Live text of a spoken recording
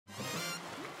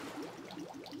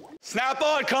Snap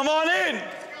on, come on in.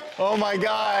 Oh my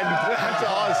God, that's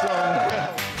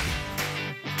awesome.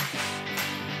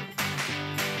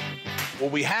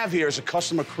 What we have here is a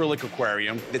custom acrylic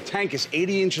aquarium. The tank is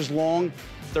 80 inches long,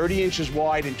 30 inches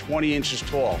wide, and 20 inches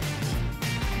tall.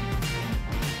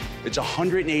 It's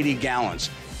 180 gallons.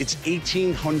 It's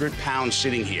 1,800 pounds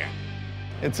sitting here.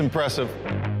 It's impressive.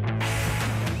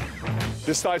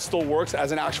 This side still works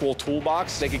as an actual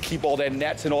toolbox. They can keep all their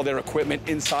nets and all their equipment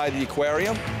inside the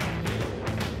aquarium.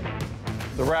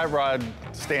 The rat rod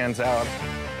stands out.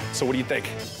 So what do you think?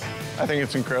 I think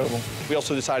it's incredible. We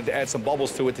also decided to add some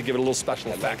bubbles to it to give it a little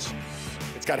special effect.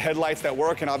 It's got headlights that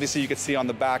work, and obviously you can see on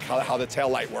the back how the tail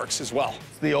light works as well.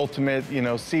 It's the ultimate,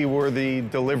 seaworthy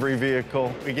delivery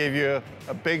vehicle. We gave you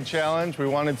a big challenge. We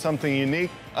wanted something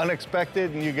unique,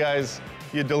 unexpected, and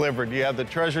you delivered. You have the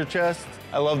treasure chest.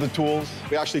 I love the tools.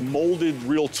 We actually molded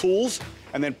real tools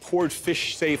and then poured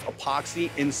fish-safe epoxy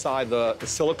inside the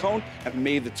silicone and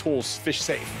made the tools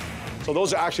fish-safe. So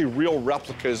those are actually real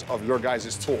replicas of your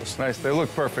guys' tools. Nice, they look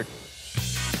perfect.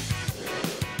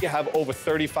 You have over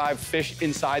 35 fish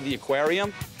inside the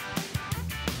aquarium.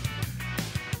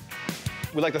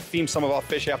 We like to theme some of our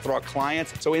fish after our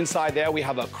clients. So inside there, we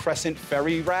have a crescent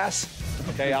ferry wrasse.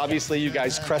 Okay, obviously you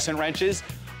guys crescent wrenches.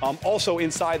 Also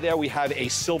inside there, we have a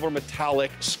silver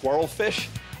metallic squirrel fish,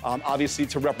 obviously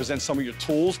to represent some of your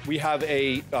tools. We have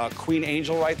a queen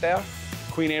angel right there.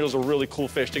 Queen angels are really cool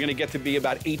fish. They're gonna get to be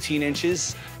about 18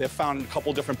 inches. They're found in a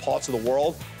couple different parts of the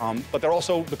world, but they're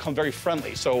also become very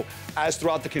friendly. So as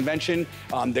throughout the convention,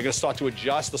 they're gonna start to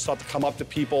adjust, they'll start to come up to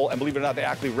people, and believe it or not, they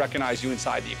actually recognize you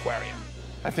inside the aquarium.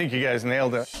 I think you guys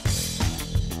nailed it.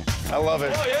 I love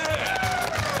it. Oh, yeah!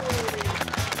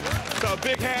 So a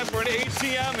big hand for an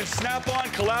ATM and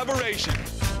Snap-on collaboration.